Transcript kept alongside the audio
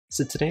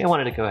So today I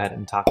wanted to go ahead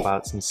and talk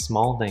about some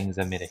small things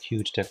that made a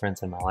huge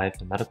difference in my life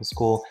in medical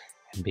school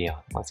and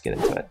beyond. Let's get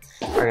into it.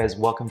 Alright guys,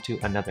 welcome to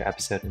another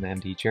episode in the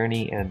MD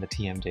Journey and the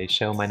TMJ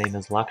show. My name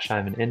is Laksh.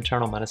 I'm an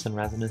internal medicine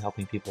resident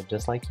helping people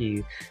just like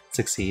you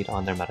succeed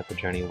on their medical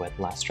journey with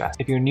less stress.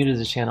 If you're new to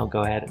the channel,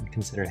 go ahead and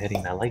consider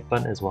hitting that like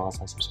button as well as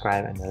that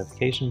subscribe and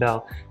notification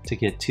bell to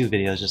get 2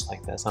 videos just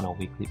like this on a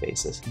weekly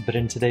basis. But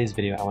in today's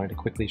video, I wanted to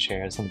quickly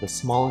share some of the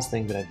smallest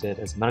things that I did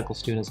as a medical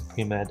student, as a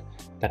pre-med,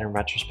 that in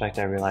retrospect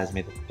I realized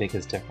made the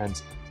biggest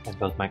difference in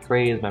both my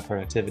grades, my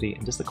productivity,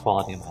 and just the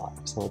quality of my life.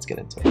 So let's get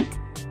into it.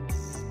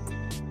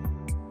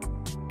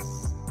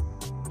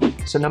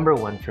 So number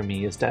 1 for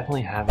me is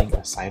definitely having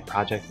a side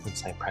project and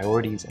side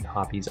priorities and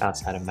hobbies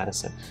outside of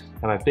medicine.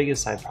 Now my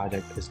biggest side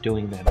project is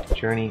doing the MD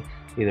Journey,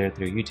 either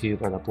through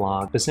YouTube or the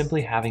blog, but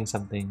simply having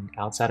something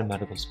outside of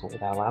medical school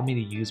that allowed me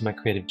to use my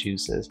creative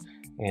juices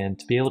and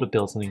to be able to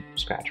build something from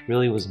scratch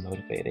really was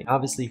motivating.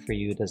 Obviously for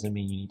you, it doesn't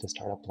mean you need to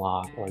start a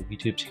blog or a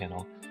YouTube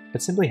channel,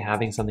 but simply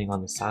having something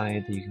on the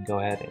side that you can go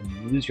ahead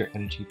and use your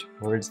energy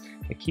towards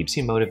that keeps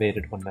you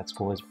motivated when med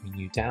school is bringing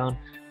you down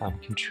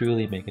can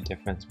truly make a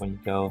difference when you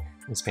go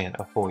and span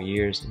of 4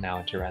 years now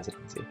into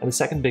residency. And the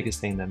second biggest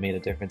thing that made a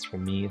difference for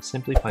me is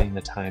simply finding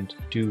the time to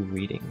do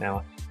reading.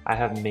 Now, I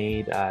have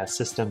made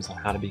systems on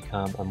how to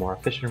become a more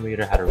efficient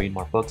reader, how to read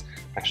more books.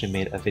 I actually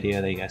made a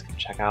video that you guys can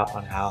check out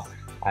on how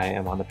I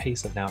am on the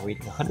pace of now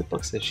reading 100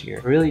 books this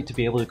year. Really to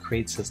be able to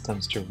create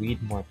systems to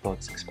read more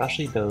books,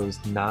 especially those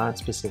not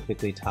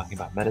specifically talking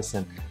about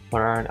medicine,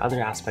 but are in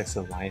other aspects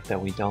of life that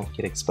we don't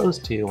get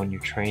exposed to when you're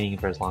training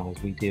for as long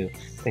as we do.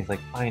 Things like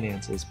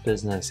finances,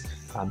 business,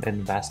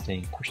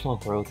 investing, personal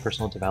growth,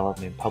 personal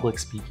development, public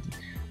speaking.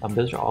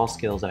 Those are all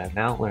skills that I've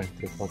now learned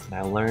through books, and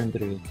I learned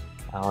through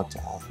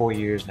 4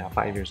 years, now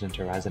 5 years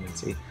into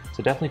residency.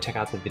 So definitely check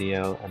out the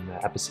video and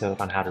the episode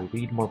on how to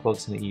read more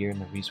books in a year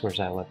and the resource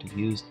I love to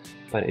use.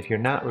 But if you're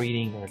not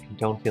reading or if you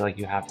don't feel like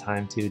you have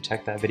time to,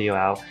 check that video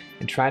out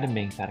and try to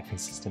make that a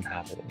consistent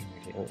habit in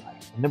your daily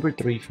life. And number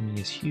 3 for me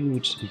is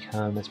huge to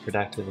become as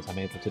productive as I'm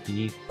able to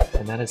be,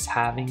 and that is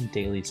having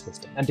daily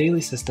systems. And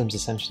daily systems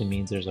essentially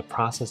means there's a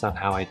process on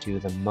how I do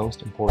the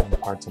most important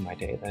parts of my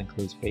day. That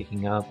includes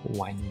waking up,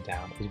 winding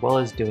down, as well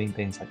as doing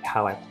things like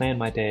how I plan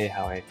my day,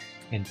 how I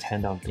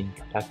intend on being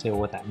productive,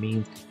 what that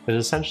means.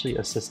 There's essentially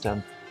a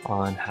system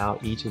on how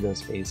each of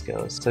those phases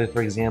goes. So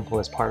for example,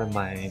 as part of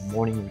my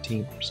morning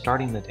routine for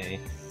starting the day,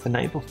 the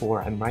night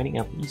before I'm writing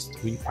at least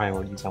 3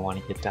 priorities I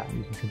want to get done.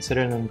 You can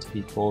consider them to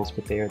be goals,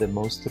 but they are the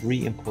most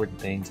 3 important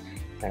things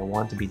that I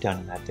want to be done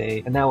in that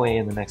day. And that way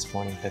in the next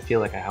morning, if I feel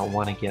like I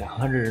want to get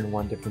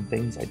 101 different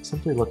things, I'd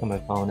simply look at my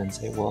phone and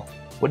say, well,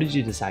 what did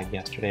you decide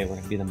yesterday were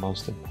going to be the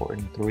most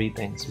important 3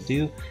 things to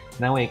do? And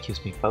that way it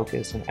keeps me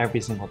focused, and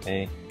every single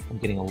day I'm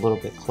getting a little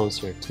bit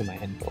closer to my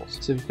end goals.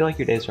 So if you feel like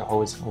your days are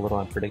always a little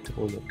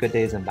unpredictable, you have good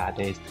days and bad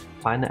days,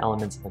 find the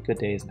elements in the good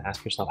days and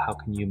ask yourself, how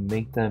can you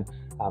make them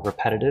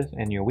repetitive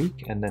in your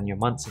week, and then your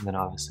months, and then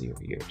obviously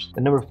your years.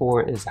 And number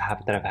 4 is a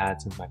habit that I've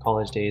had since my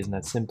college days, and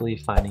that's simply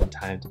finding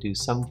time to do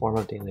some form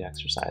of daily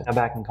exercise. Now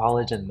back in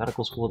college and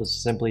medical school, this is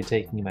simply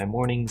taking my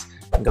mornings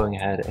and going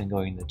ahead and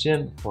going to the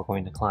gym or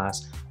going to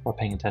class or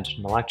paying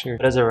attention to lecture.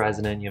 But as a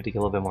resident, you have to get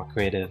a little bit more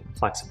creative and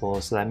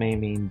flexible, so that may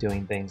mean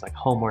doing things like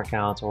home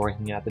workouts or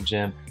working at the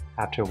gym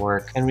after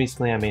work. And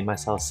recently I made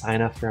myself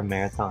sign up for a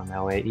marathon.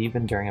 That way,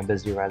 even during a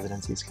busy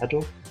residency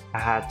schedule, I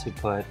had to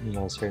put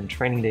certain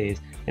training days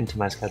into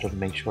my schedule to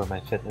make sure my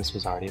fitness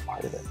was already a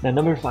part of it. Now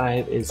number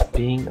 5 is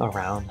being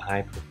around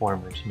high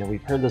performers.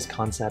 We've heard this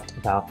concept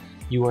about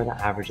you are the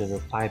average of the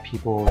 5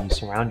 people you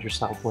surround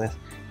yourself with.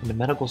 In the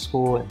medical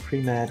school and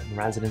pre-med and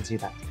residency,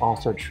 that's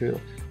also true.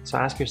 So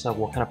ask yourself,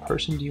 what kind of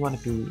person do you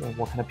want to be, and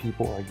what kind of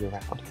people are you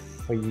around?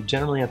 Are you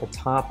generally at the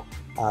top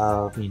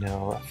of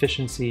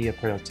efficiency, of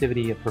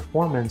productivity, of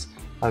performance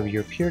of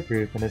your peer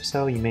group? And if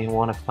so, you may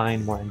want to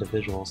find more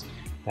individuals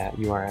that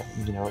you are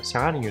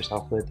surrounding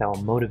yourself with that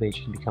will motivate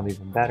you to become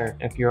even better.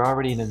 If you're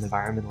already in an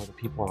environment where the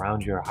people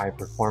around you are high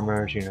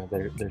performers,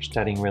 they're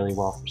studying really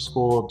well for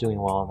school, doing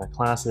well in their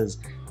classes,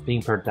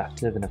 being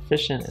productive and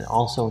efficient, and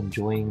also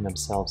enjoying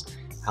themselves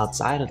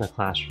outside of the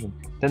classroom,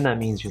 then that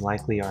means you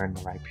likely are in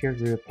the right peer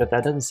group. But if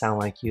that doesn't sound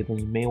like you, then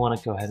you may want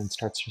to go ahead and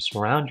start to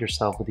surround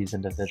yourself with these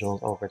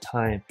individuals over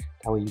time.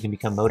 That way you can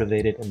become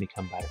motivated and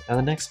become better. Now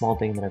the next small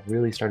thing that I've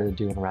really started to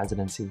do in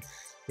residency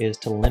is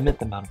to limit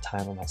the amount of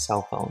time on my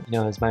cell phone.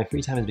 As my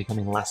free time is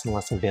becoming less and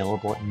less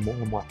available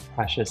and more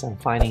precious, I'm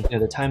finding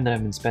the time that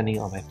I've been spending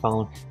on my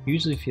phone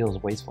usually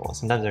feels wasteful.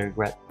 Sometimes I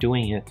regret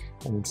doing it,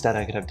 and instead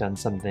I could have done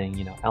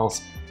something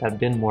else that had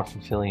been more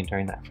fulfilling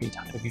during that free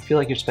time. If you feel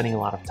like you're spending a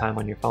lot of time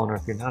on your phone, or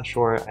if you're not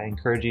sure, I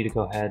encourage you to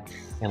go ahead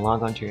and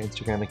log onto your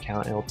Instagram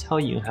account. It'll tell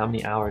you how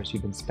many hours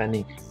you've been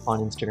spending on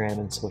Instagram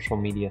and social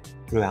media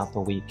throughout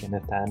the week. And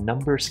if that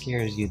number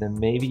scares you, then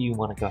maybe you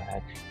want to go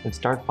ahead and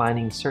start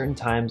finding certain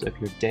times of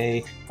your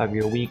day, of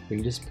your week, where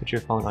you just put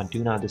your phone on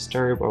do not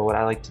disturb, or what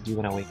I like to do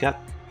when I wake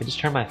up, I just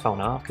turn my phone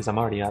off because I'm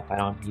already up, I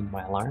don't need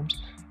my alarms.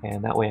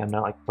 and that way I'm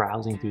not like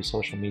browsing through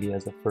social media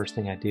as the first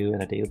thing I do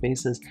on a daily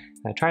basis.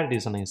 And I try to do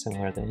something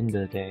similar at the end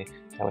of the day.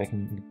 That way I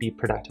can be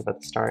productive at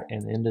the start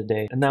and the end of the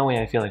day. And that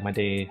way I feel like my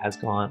day has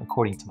gone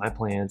according to my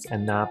plans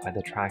and not by the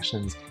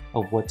attractions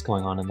of what's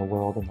going on in the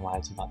world and the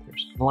lives of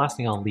others. And the last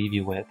thing I'll leave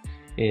you with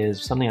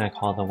is something I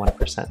call the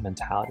 1%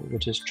 mentality,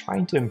 which is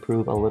trying to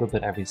improve a little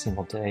bit every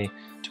single day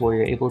to where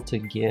you're able to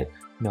get,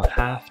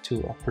 half to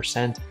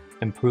 1%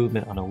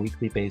 improvement on a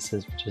weekly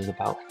basis, which is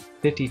about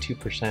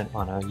 52%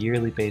 on a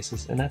yearly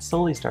basis. And that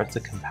slowly starts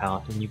to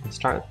compound. And you can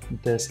start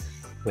this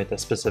with a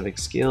specific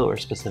skill or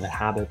specific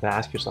habit, but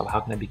ask yourself, how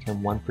can I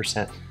become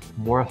 1%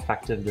 more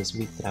effective this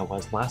week than I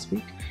was last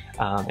week?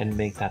 And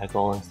make that a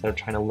goal instead of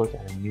trying to look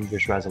at a New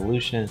Year's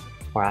resolution,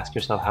 or ask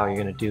yourself how you're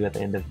going to do at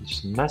the end of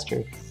each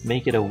semester.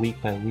 Make it a week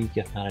by week,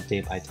 if not a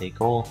day by day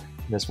goal.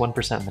 And this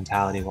 1%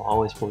 mentality will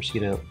always force you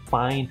to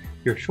find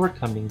your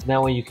shortcomings. That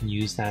way you can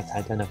use that to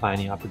identify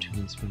any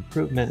opportunities for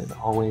improvement and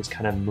always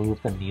kind of move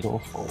the needle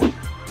forward.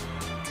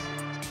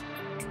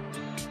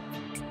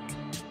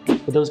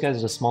 But those guys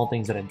are the small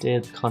things that I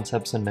did,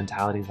 concepts and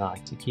mentalities I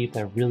like to keep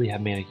that really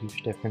have made a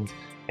huge difference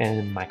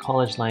in my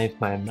college life,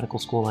 my medical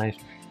school life,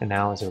 and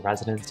now as a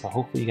resident. So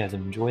hopefully you guys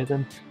enjoy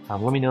them.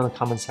 Let me know in the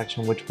comment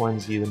section which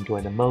ones you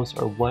enjoy the most,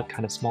 or what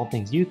kind of small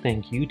things you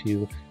think you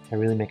do that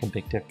really make a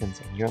big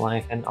difference in your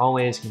life. And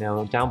always,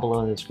 down below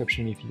in the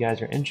description, if you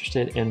guys are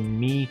interested in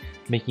me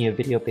making a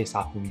video based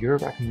off of your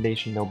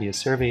recommendation, there'll be a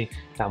survey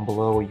down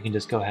below where you can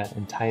just go ahead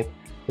and type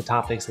the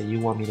topics that you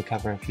want me to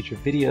cover in future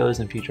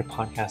videos and future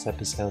podcast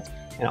episodes,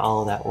 and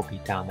all of that will be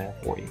down there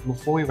for you.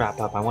 Before we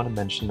wrap up, I want to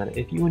mention that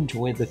if you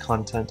enjoyed the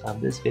content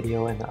of this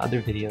video and the other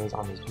videos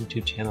on this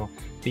YouTube channel,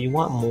 but you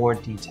want more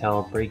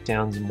detailed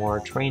breakdowns, more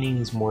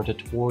trainings, more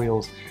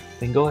tutorials,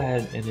 then go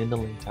ahead and in the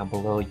link down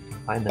below, you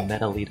can find the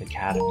MedElite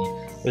Academy,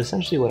 which is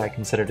essentially what I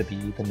consider to be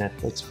the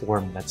Netflix for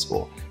med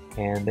school.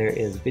 And there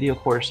is video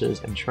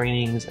courses and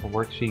trainings and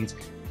worksheets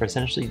for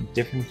essentially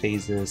different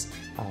phases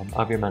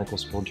of your medical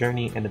school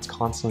journey, and it's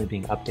constantly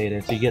being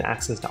updated. So you get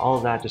access to all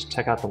of that. Just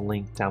check out the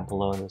link down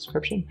below in the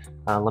description.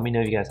 Let me know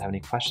if you guys have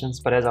any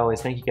questions. But as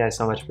always, thank you guys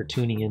so much for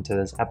tuning into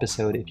this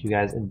episode. If you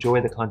guys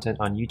enjoy the content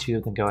on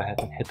YouTube, then go ahead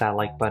and hit that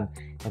like button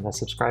and the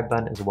subscribe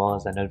button, as well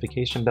as that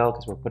notification bell,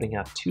 because we're putting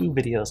out 2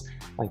 videos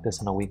like this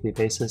on a weekly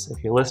basis.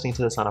 If you're listening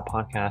to this on a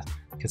podcast,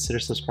 consider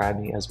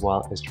subscribing as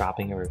well as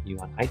dropping a review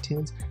on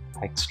iTunes.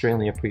 I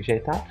extremely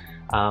appreciate that.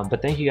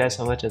 But thank you guys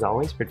so much as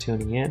always for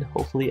tuning in.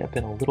 Hopefully I've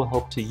been a little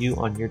help to you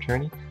on your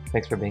journey.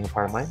 Thanks for being a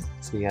part of mine.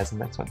 See you guys in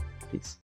the next one. Peace.